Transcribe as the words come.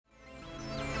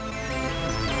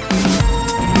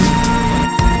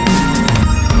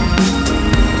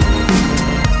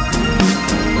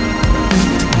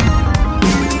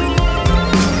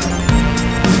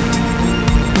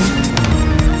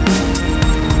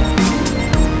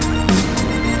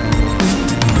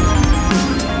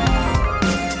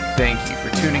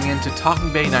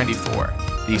Talking Bay 94,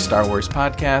 the Star Wars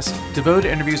podcast devoted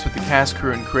to interviews with the cast,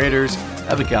 crew, and creators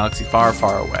of a galaxy far,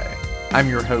 far away. I'm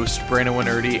your host, Brandon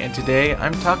Winerdy, and today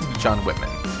I'm talking to John Whitman,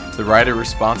 the writer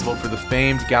responsible for the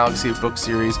famed Galaxy of Books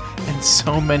series and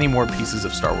so many more pieces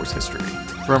of Star Wars history.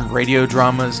 From radio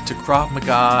dramas to Krav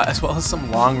Maga, as well as some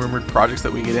long-rumored projects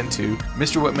that we get into,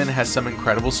 Mr. Whitman has some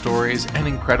incredible stories and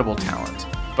incredible talent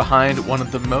behind one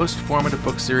of the most formative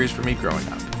book series for me growing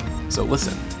up. So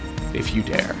listen, if you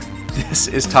dare. This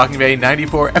is Talking Bay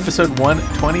 94, episode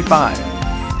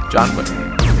 125. John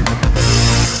Whitman.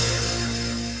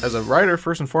 As a writer,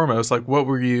 first and foremost, what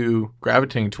were you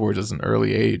gravitating towards as an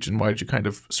early age, and why did you kind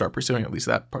of start pursuing at least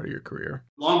that part of your career?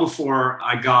 Long before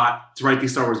I got to write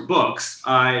these Star Wars books,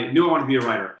 I knew I wanted to be a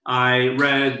writer. I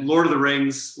read Lord of the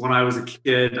Rings when I was a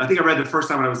kid. I think I read the first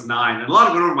time when I was 9. And a lot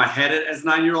of it went over my head as a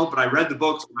 9-year-old, but I read the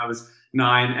books when I was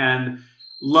 9 and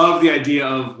loved the idea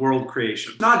of world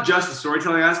creation. Not just the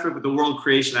storytelling aspect, but the world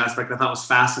creation aspect I thought was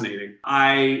fascinating.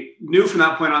 I knew from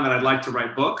that point on that I'd like to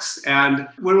write books. And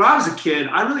when I was a kid,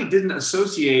 I really didn't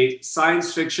associate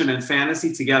science fiction and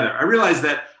fantasy together. I realized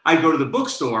that I'd go to the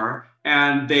bookstore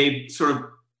and they sort of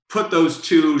put those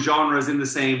two genres in the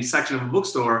same section of a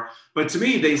bookstore. But to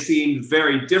me, they seemed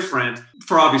very different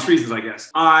for obvious reasons, I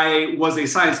guess. I was a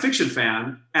science fiction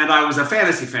fan and I was a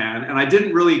fantasy fan, and I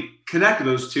didn't really connect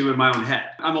those two in my own head.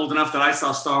 I'm old enough that I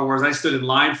saw Star Wars. I stood in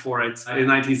line for it in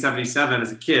 1977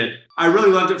 as a kid. I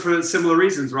really loved it for similar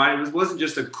reasons, right? It wasn't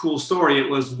just a cool story. It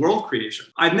was world creation.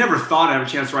 I'd never thought I'd have a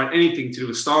chance to write anything to do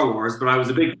with Star Wars, but I was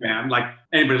a big fan. Like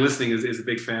anybody listening is a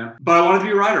big fan. But I wanted to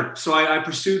be a writer. So I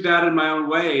pursued that in my own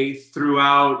way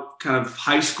throughout kind of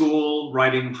high school,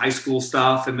 writing high school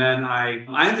stuff. And then I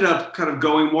ended up kind of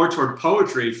going more toward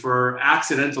poetry for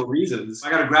accidental reasons. I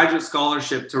got a graduate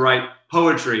scholarship to write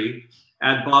poetry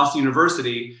at Boston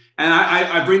University. And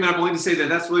I bring that up only to say that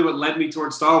that's really what led me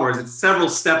towards Star Wars. It's several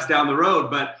steps down the road,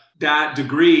 but that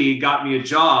degree got me a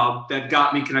job that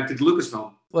got me connected to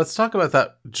Lucasfilm. Let's talk about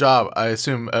that job, I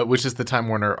assume, which is the Time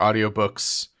Warner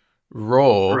Audiobooks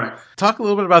role. Correct. Talk a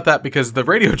little bit about that, because the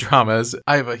radio dramas,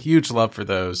 I have a huge love for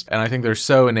those, and I think they're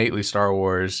so innately Star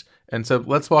Wars. And so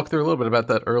let's walk through a little bit about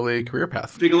that early career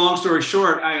path. To make a long story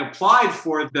short, I applied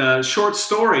for the short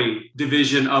story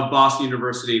division of Boston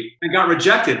University and got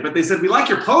rejected. But they said, "We like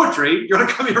your poetry. You want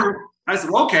to come here?" I said,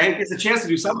 well, okay, it's a chance to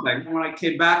do something. And when I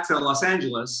came back to Los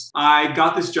Angeles, I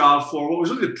got this job for what was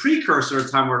really the precursor of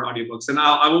Time Warner Audiobooks. And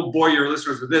I won't bore your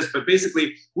listeners with this, but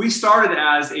basically we started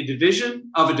as a division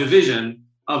of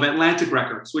Atlantic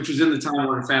Records, which was in the Time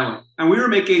Warner family. And we were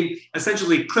making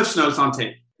essentially Cliff's Notes on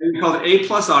tape. We called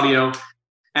it A+ Audio,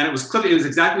 and it was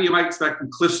exactly what you might expect from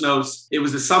Cliff's Notes. It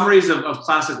was the summaries of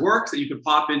classic works that you could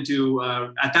pop into,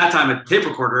 at that time, a tape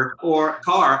recorder or a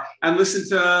car and listen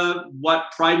to what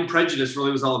Pride and Prejudice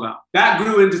really was all about. That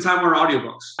grew into Time Warner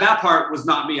Audiobooks. That part was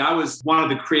not me. I was one of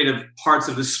the creative parts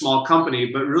of this small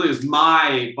company, but really it was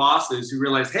my bosses who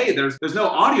realized, hey, there's no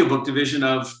audiobook division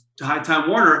of Time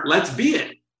Warner. Let's be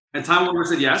it. And Time Warner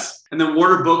said yes. And then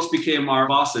Warner Books became our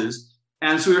bosses.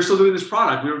 And so we were still doing this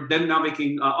product. We were then now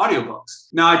making audiobooks.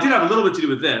 Now, I did have a little bit to do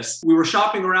with this. We were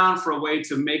shopping around for a way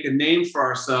to make a name for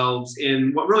ourselves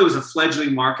in what really was a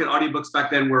fledgling market. Audiobooks back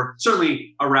then were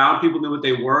certainly around. People knew what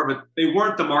they were, but they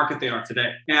weren't the market they are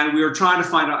today. And we were trying to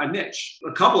find a niche.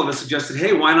 A couple of us suggested,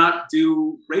 hey, why not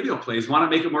do radio plays? Why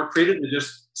not make it more creative than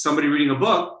just somebody reading a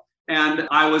book? And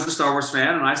I was a Star Wars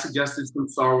fan, and I suggested some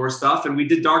Star Wars stuff, and we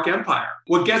did Dark Empire.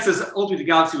 What gets us ultimately to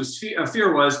Galaxy of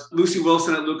Fear was Lucy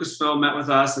Wilson at Lucasfilm met with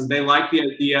us, and they liked the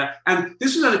idea. And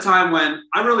this was at a time when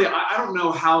I don't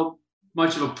know how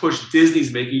much of a push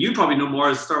Disney's making. You probably know more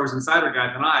as a Star Wars insider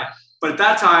guy than I. But at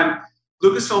that time,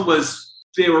 Lucasfilm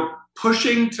they were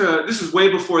pushing to, this was way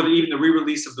before even the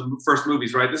re-release of the first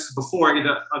movies, right? This is before any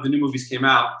of the new movies came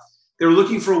out. They were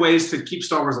looking for ways to keep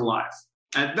Star Wars alive.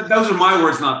 And those are my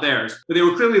words, not theirs. But they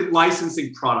were clearly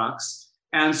licensing products.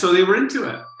 And so they were into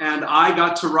it. And I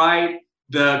got to write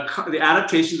the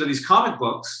adaptations of these comic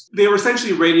books. They were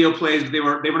essentially radio plays, but they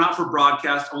were not for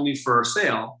broadcast, only for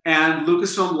sale. And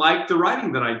Lucasfilm liked the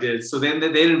writing that I did. So then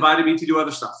they invited me to do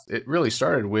other stuff. It really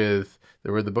started with,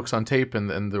 there were the books on tape, and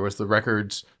then there was the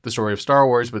records, the story of Star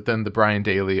Wars, but then the Brian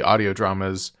Daley audio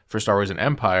dramas for Star Wars and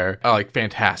Empire are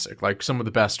fantastic, like some of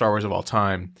the best Star Wars of all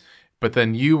time. But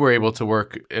then you were able to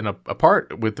work in a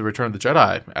part with the Return of the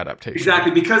Jedi adaptation.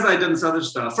 Exactly, because I had done this other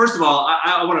stuff. First of all,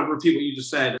 I want to repeat what you just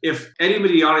said. If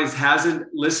anybody in the audience hasn't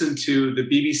listened to the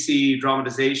BBC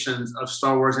dramatizations of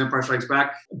Star Wars Empire Strikes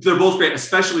Back, they're both great,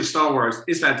 especially Star Wars.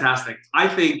 It's fantastic. I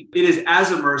think it is as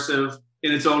immersive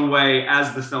in its own way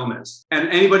as the film is. And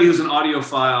anybody who's an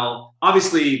audiophile,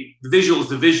 obviously the visual is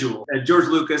the visual. And George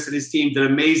Lucas and his team did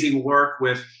amazing work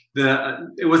with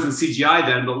it wasn't CGI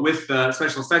then, but with the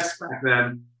special effects back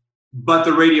then. But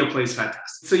the radio plays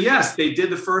fantastic. So yes, they did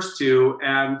the first two,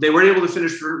 and they weren't able to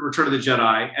finish Return of the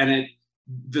Jedi, and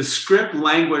the script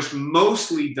languished,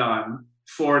 mostly done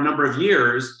for a number of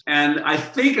years. And I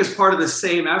think as part of the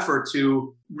same effort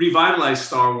to revitalize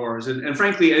Star Wars, and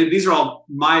frankly, these are all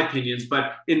my opinions,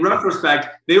 but in retrospect,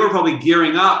 they were probably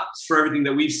gearing up for everything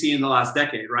that we've seen in the last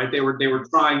decade, right? They were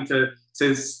trying to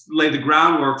lay the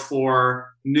groundwork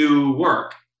for new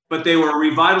work, but they were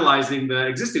revitalizing the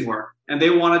existing work. And they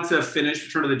wanted to finish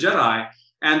Return of the Jedi.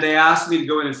 And they asked me to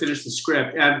go in and finish the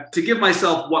script. And to give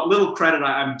myself what little credit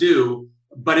I'm due,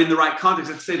 but in the right context,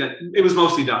 I have to say that it was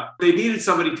mostly done. They needed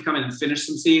somebody to come in and finish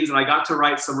some scenes, and I got to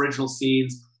write some original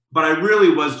scenes, but I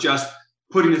really was just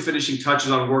putting the finishing touches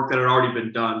on work that had already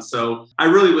been done. So I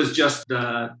really was just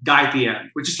the guy at the end,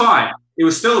 which is fine. It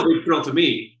was still a big thrill to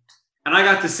me. And I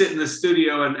got to sit in the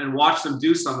studio and watch them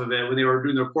do some of it when they were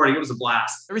doing the recording. It was a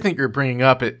blast. Everything you're bringing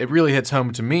up, it really hits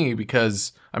home to me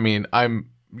because, I mean,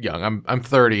 I'm young. I'm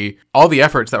 30. All the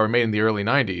efforts that were made in the early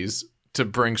 90s to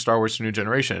bring Star Wars to a new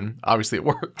generation, obviously it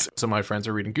worked. So my friends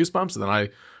are reading Goosebumps, and then I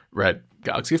read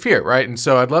Galaxy of Fear, right? And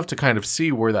so I'd love to kind of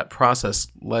see where that process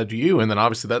led you. And then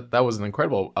obviously that was an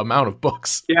incredible amount of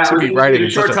books to be writing in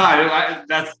a short time.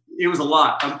 It was a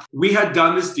lot. We had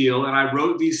done this deal, and I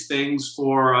wrote these things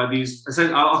for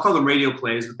I'll call them radio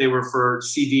plays, but they were for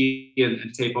CD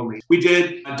and tape only. We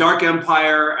did a Dark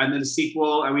Empire and then a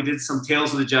sequel, and we did some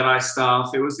Tales of the Jedi stuff.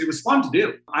 It was fun to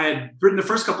do. I had written the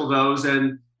first couple of those,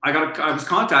 and I was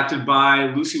contacted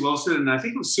by Lucy Wilson, and I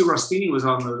think it was Sue Rostini was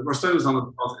on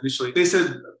the initially. They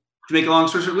said, to make a long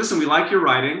story short, listen, we like your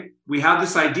writing. We have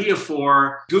this idea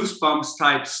for Goosebumps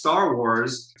type Star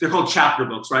Wars. They're called chapter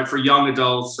books, right? For young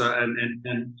adults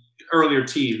and earlier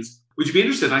teens. Would you be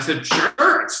interested? And I said,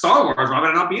 sure, it's Star Wars. Why would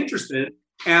I not be interested?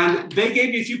 And they gave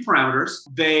me a few parameters.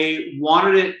 They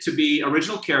wanted it to be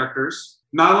original characters.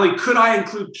 Not only could I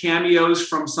include cameos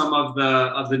from some of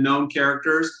the known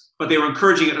characters, but they were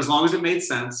encouraging it as long as it made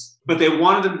sense. But they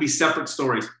wanted them to be separate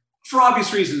stories. For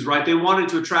obvious reasons, right? They wanted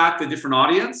to attract a different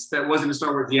audience that wasn't in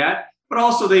Star Wars yet, but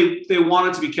also they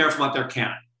wanted to be careful about their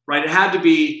canon, right? It had to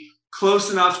be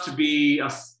close enough to be,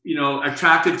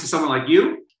 attractive to someone like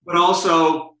you, but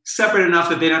also separate enough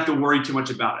that they don't have to worry too much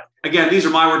about it. Again, these are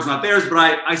my words, not theirs, but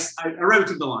I read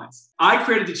between the lines. I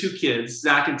created the two kids,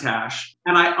 Zach and Tash,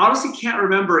 and I honestly can't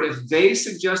remember if they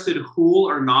suggested Hool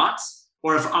or not,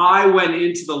 or if I went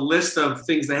into the list of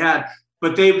things they had.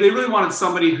 But they really wanted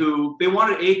somebody they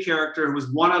wanted a character who was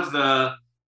one of the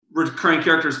recurring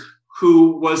characters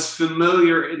who was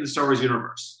familiar in the Star Wars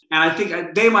universe. And I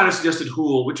think they might have suggested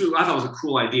Hool, which I thought was a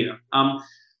cool idea.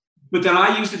 But then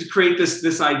I used it to create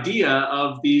this idea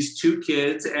of these two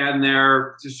kids and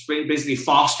their just basically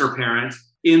foster parent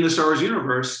in the Star Wars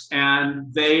universe.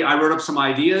 And I wrote up some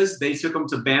ideas. They took them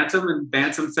to Bantam, and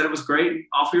Bantam said it was great.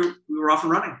 And we were off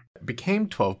and running. It became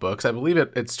 12 books. I believe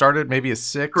it started maybe as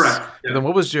 6. Correct. Yeah. Then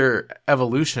what was your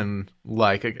evolution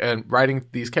like? And writing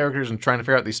these characters and trying to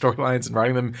figure out these storylines and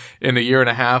writing them in a year and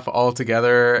a half all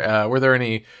together. Were there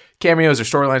any cameos or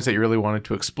storylines that you really wanted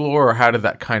to explore, or how did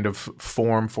that kind of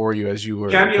form for you as you were?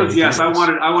 Cameos, yes. I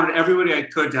wanted everybody I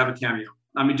could to have a cameo.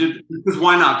 I mean, because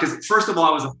why not? Because first of all,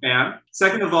 I was a fan.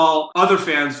 Second of all, other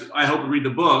fans, I hope, would read the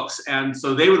books. And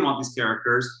so they would want these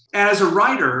characters. And as a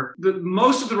writer,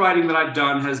 most of the writing that I've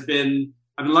done I've been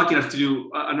lucky enough to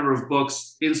do a number of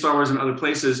books in Star Wars and other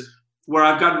places where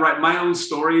I've gotten to write my own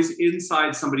stories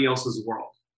inside somebody else's world,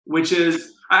 which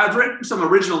is, I've written some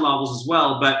original novels as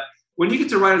well, but when you get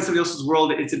to write in somebody else's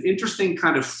world, it's an interesting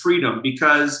kind of freedom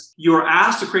because you're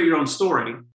asked to create your own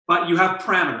story, but you have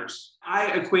parameters.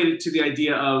 I equate it to the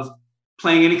idea of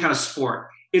playing any kind of sport.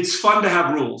 It's fun to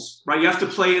have rules, right? You have to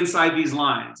play inside these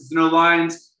lines. If there are no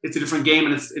lines, it's a different game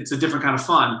and it's a different kind of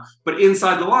fun. But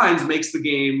inside the lines makes the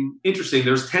game interesting.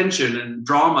 There's tension and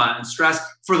drama and stress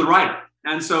for the writer.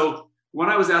 And so when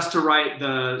I was asked to write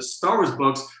the Star Wars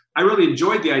books, I really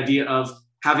enjoyed the idea of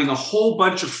having a whole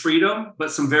bunch of freedom,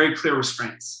 but some very clear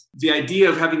restraints. The idea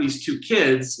of having these two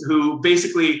kids who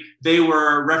basically, they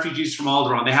were refugees from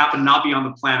Alderaan. They happened to not be on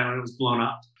the planet when it was blown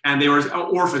up. And they were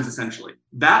orphans, essentially.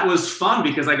 That was fun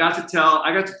because I got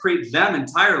to create them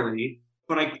entirely,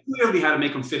 but I clearly had to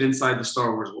make them fit inside the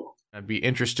Star Wars world. I'd be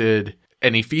interested,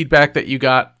 any feedback that you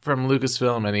got from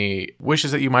Lucasfilm, any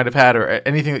wishes that you might have had, or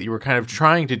anything that you were kind of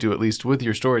trying to do, at least with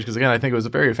your stories? Because again, I think it was a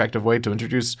very effective way to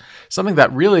introduce something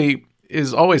that really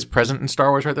is always present in Star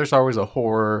Wars, right? There's always a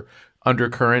horror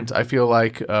undercurrent, I feel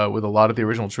like, with a lot of the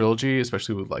original trilogy,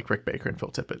 especially with like Rick Baker and Phil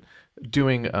Tippett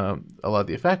doing a lot of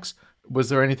the effects. Was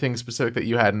there anything specific that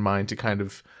you had in mind to kind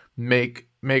of make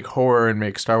horror and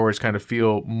make Star Wars kind of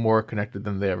feel more connected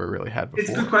than they ever really had before? It's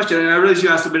a good question. And I realized you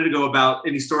asked a minute ago about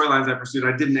any storylines I pursued.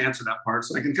 I didn't answer that part.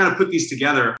 So I can kind of put these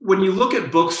together. When you look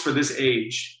at books for this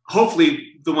age, hopefully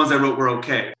the ones I wrote were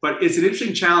okay. But it's an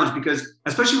interesting challenge because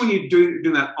especially when you're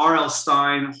doing that R.L.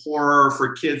 Stine horror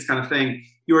for kids kind of thing,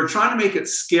 you are trying to make it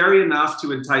scary enough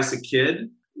to entice a kid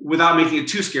without making it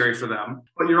too scary for them.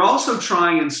 But you're also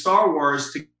trying in Star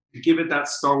Wars to give it that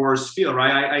Star Wars feel,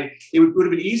 right? It would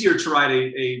have been easier to write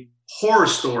a horror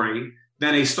story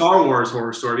than a Star Wars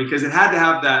horror story because it had to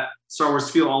have that Star Wars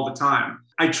feel all the time.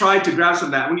 I tried to grab some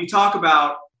of that. When you talk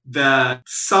about the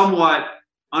somewhat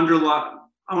underlying,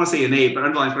 I want to say innate, but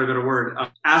underlying is probably a better word,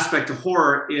 aspect of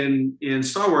horror in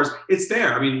Star Wars, it's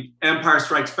there. I mean, Empire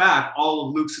Strikes Back, all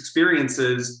of Luke's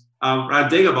experiences, on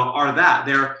Dagobah are that.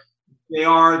 They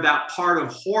are that part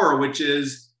of horror, which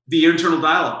is the internal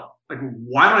dialogue. Like,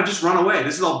 why don't I just run away?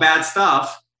 This is all bad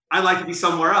stuff. I'd like to be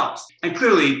somewhere else. And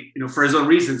clearly, for his own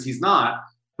reasons, he's not.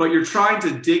 But you're trying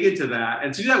to dig into that.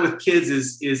 And to do that with kids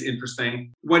is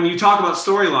interesting. When you talk about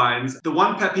storylines, the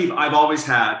one pet peeve I've always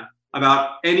had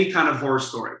about any kind of horror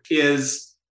story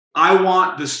is I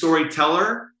want the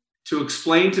storyteller to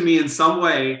explain to me in some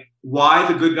way why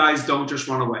the good guys don't just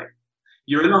run away.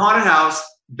 You're in the haunted house,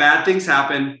 bad things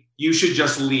happen, you should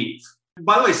just leave.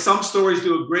 By the way, some stories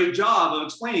do a great job of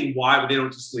explaining why they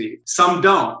don't just leave. Some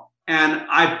don't. And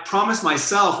I promised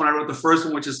myself when I wrote the first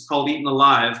one, which is called Eaten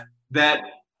Alive, that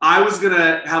I was going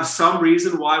to have some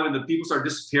reason why when the people start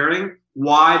disappearing,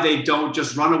 why they don't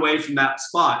just run away from that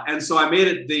spot. And so I made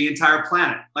it the entire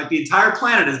planet. Like the entire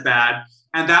planet is bad.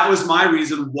 And that was my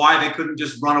reason why they couldn't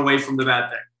just run away from the bad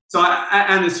thing. So,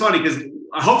 and it's funny because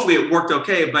hopefully it worked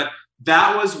okay. But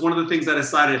that was one of the things I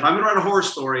decided if I'm going to write a horror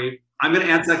story, I'm going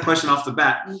to answer that question off the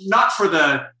bat, not for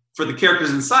the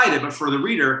characters inside it, but for the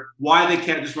reader, why they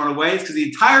can't just run away. It's because the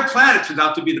entire planet turns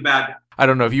out to be the bad guy. I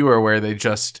don't know if you were aware, they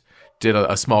just did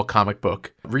a small comic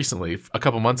book recently, a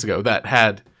couple months ago, that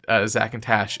had Zach and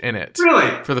Tash in it.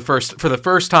 Really? For the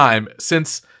first time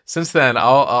since then.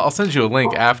 I'll send you a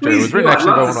link after. Please, it was written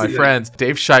actually by one of my friends.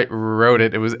 Dave Scheidt wrote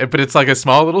it. But it's like a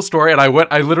small little story, and I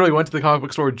literally went to the comic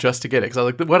book store just to get it because I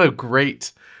was like, what a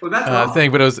great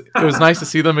thing. But it was nice to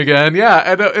see them again.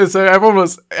 Yeah, and so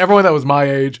everyone that was my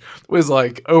age was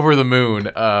like over the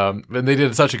moon. And they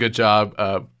did such a good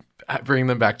job bringing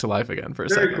them back to life again for a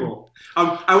second. Very cool.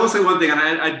 I will say one thing, and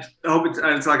I hope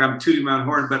it's like I'm tooting my own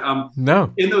horn, but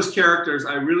no. In those characters,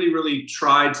 I really, really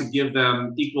tried to give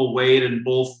them equal weight and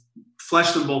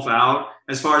flesh them both out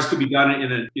as far as could be done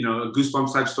in a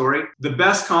Goosebumps type story. The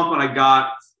best compliment I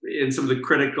got in some of the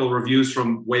critical reviews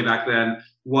from way back then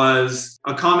was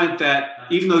a comment that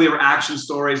even though they were action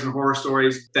stories and horror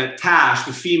stories, that Tash,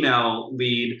 the female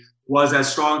lead, was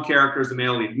as strong character as the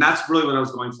male lead. And that's really what I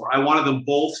was going for. I wanted them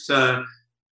both to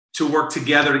work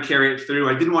together to carry it through.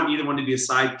 I didn't want either one to be a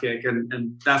sidekick,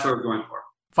 and that's what I was going for.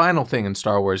 Final thing in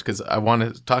Star Wars, because I want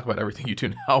to talk about everything you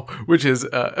do now, which is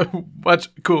much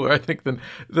cooler, I think, than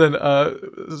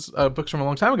books from a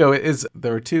long time ago, is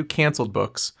there are 2 canceled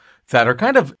books that are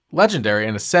kind of legendary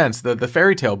in a sense, the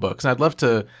fairy tale books. And I'd love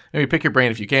to maybe pick your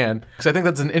brain if you can, because I think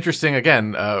that's an interesting,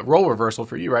 again, role reversal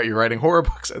for you, right? You're writing horror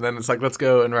books, and then it's like, let's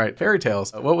go and write fairy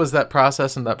tales. What was that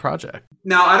process and that project?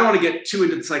 Now, I don't want to get too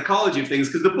into the psychology of things,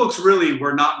 because the books really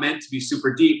were not meant to be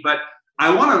super deep, but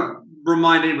I want to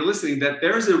remind anyone listening that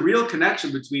there's a real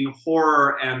connection between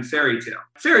horror and fairy tale.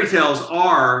 Fairy tales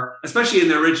are, especially in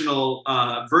the original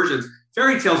versions,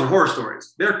 fairy tales are horror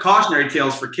stories. They're cautionary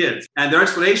tales for kids. And they're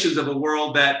explanations of a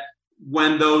world that,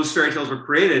 when those fairy tales were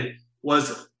created,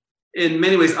 was in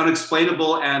many ways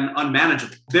unexplainable and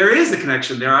unmanageable. There is a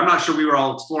connection there. I'm not sure we were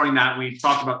all exploring that when we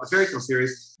talked about the fairy tale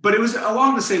series, but it was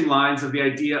along the same lines of the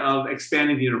idea of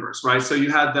expanding the universe, right? So you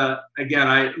had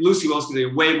Lucy Wilson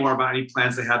knew way more about any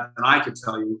plans they had than I could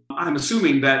tell you. I'm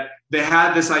assuming that they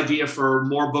had this idea for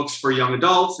more books for young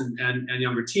adults and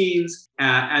younger teens.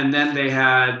 And then they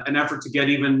had an effort to get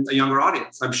even a younger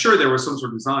audience. I'm sure there was some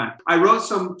sort of design. I wrote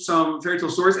some fairy tale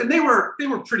stories, and they were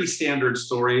pretty standard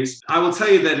stories. I will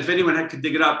tell you that if anyone could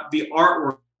dig it up, the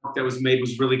artwork that was made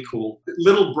was really cool.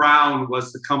 Little Brown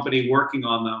was the company working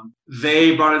on them.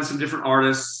 They brought in some different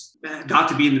artists, got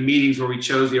to be in the meetings where we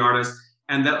chose the artists.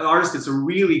 And the artist did some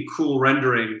really cool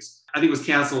renderings. I think it was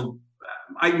canceled.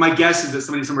 My guess is that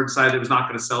somebody somewhere decided it was not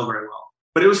going to sell very well.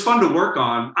 But it was fun to work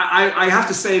on. I have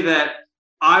to say that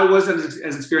I wasn't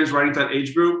as experienced writing that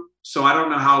age group, so I don't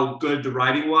know how good the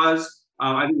writing was.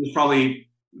 I think it was probably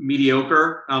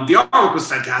mediocre. The artwork was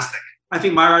fantastic. I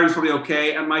think my writing was probably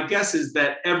okay. And my guess is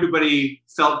that everybody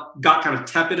got kind of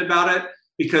tepid about it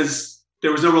because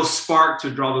there was no real spark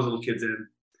to draw those little kids in.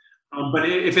 But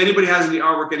if anybody has any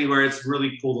artwork anywhere, it's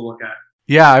really cool to look at.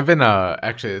 Yeah, I've been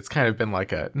actually, it's kind of been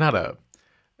like not a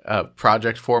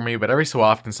project for me, but every so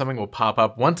often something will pop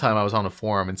up. One time I was on a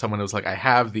forum and someone was like, I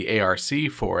have the ARC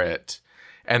for it,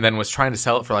 and then was trying to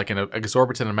sell it for like an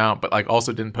exorbitant amount, but like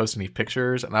also didn't post any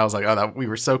pictures. And I was like, oh, we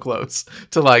were so close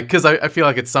to like, because I feel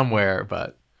like it's somewhere,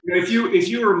 but. If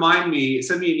you remind me,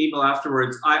 send me an email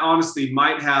afterwards. I honestly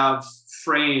might have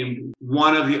framed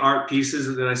one of the art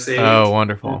pieces that I saved. Oh,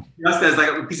 wonderful! Just as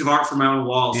like a piece of art for my own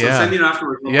wall. So send me an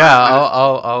afterwards. Yeah,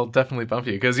 I'll definitely bump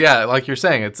you because like you're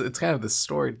saying, it's kind of this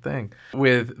storied thing.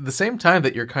 With the same time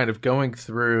that you're kind of going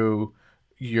through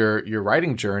your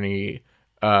writing journey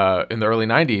in the early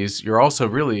 '90s, you're also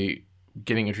really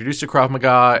getting introduced to Krav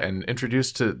Maga and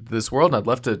introduced to this world. And I'd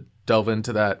love to delve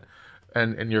into that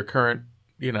and your current.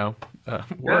 Yeah,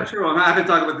 sure. I'm happy to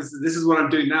talk about this. This is what I'm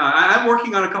doing now. I'm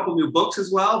working on a couple new books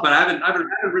as well, but I haven't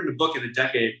written a book in a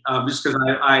decade. Just because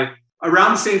I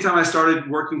around the same time I started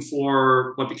working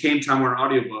for what became Time Warner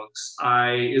Audiobooks.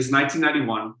 It was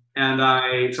 1991, and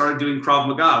I started doing Krav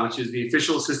Maga, which is the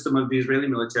official system of the Israeli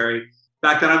military.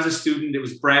 Back then I was a student. It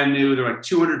was brand new. There were like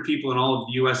 200 people in all of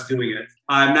the U.S. doing it.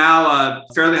 I'm now a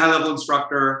fairly high-level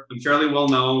instructor. I'm fairly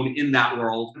well-known in that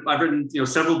world. I've written,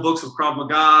 several books of Krav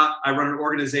Maga. I run an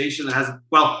organization that has,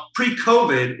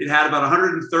 pre-COVID, it had about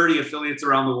 130 affiliates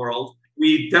around the world.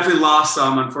 We definitely lost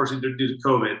some, unfortunately, due to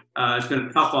COVID. It's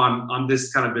been tough on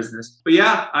this kind of business. But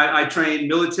yeah, I train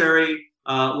military,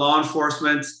 law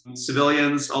enforcement,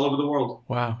 civilians all over the world.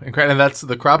 Wow, incredible! And that's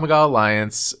the Krav Maga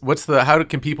Alliance. How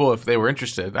can people, if they were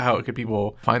interested, how could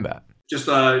people find that? Just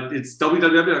it's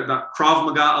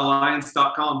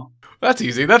www.kravmagaalliance.com. That's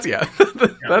easy. That's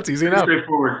easy enough.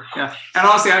 Straightforward. Yeah, and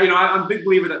honestly, I'm a big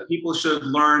believer that people should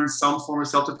learn some form of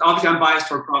self-defense. Obviously, I'm biased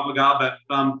toward Krav Maga, but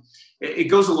it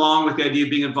goes along with the idea of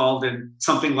being involved in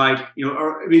something like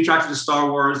or being attracted to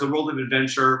Star Wars, the world of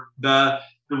adventure. The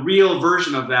real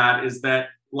version of that is that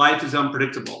life is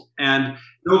unpredictable, and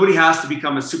nobody has to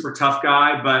become a super tough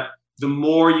guy, but the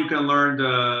more you can learn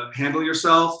to handle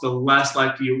yourself, the less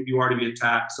likely you are to be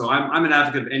attacked. So I'm an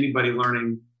advocate of anybody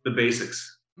learning the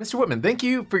basics. Mr. Whitman, thank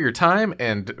you for your time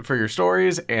and for your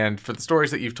stories and for the stories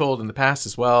that you've told in the past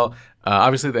as well.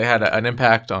 Obviously, they had an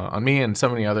impact on me and so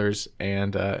many others,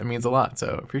 and it means a lot.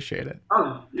 So appreciate it.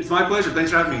 Oh, it's my pleasure. Thanks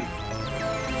for having me.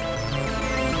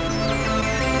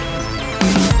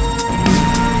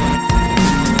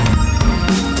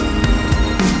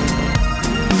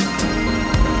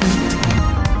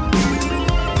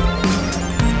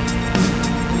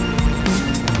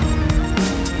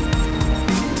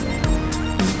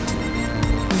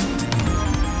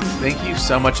 Thank you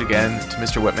so much again to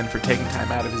Mr. Whitman for taking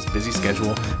time out of his busy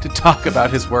schedule to talk about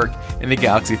his work in a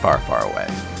galaxy far, far away.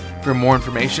 For more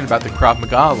information about the Krav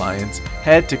Maga Alliance,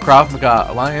 head to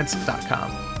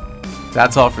KravMagaAlliance.com.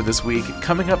 That's all for this week.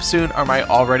 Coming up soon are my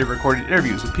already recorded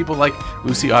interviews with people like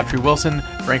Lucy Autry-Wilson,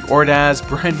 Frank Ordaz,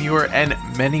 Brian Muir, and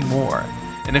many more.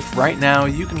 And if right now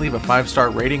you can leave a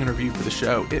 5-star rating and review for the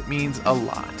show, it means a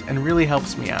lot and really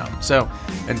helps me out. So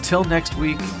until next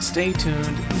week, stay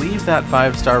tuned, leave that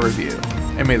 5-star review,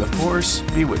 and may the Force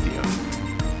be with you.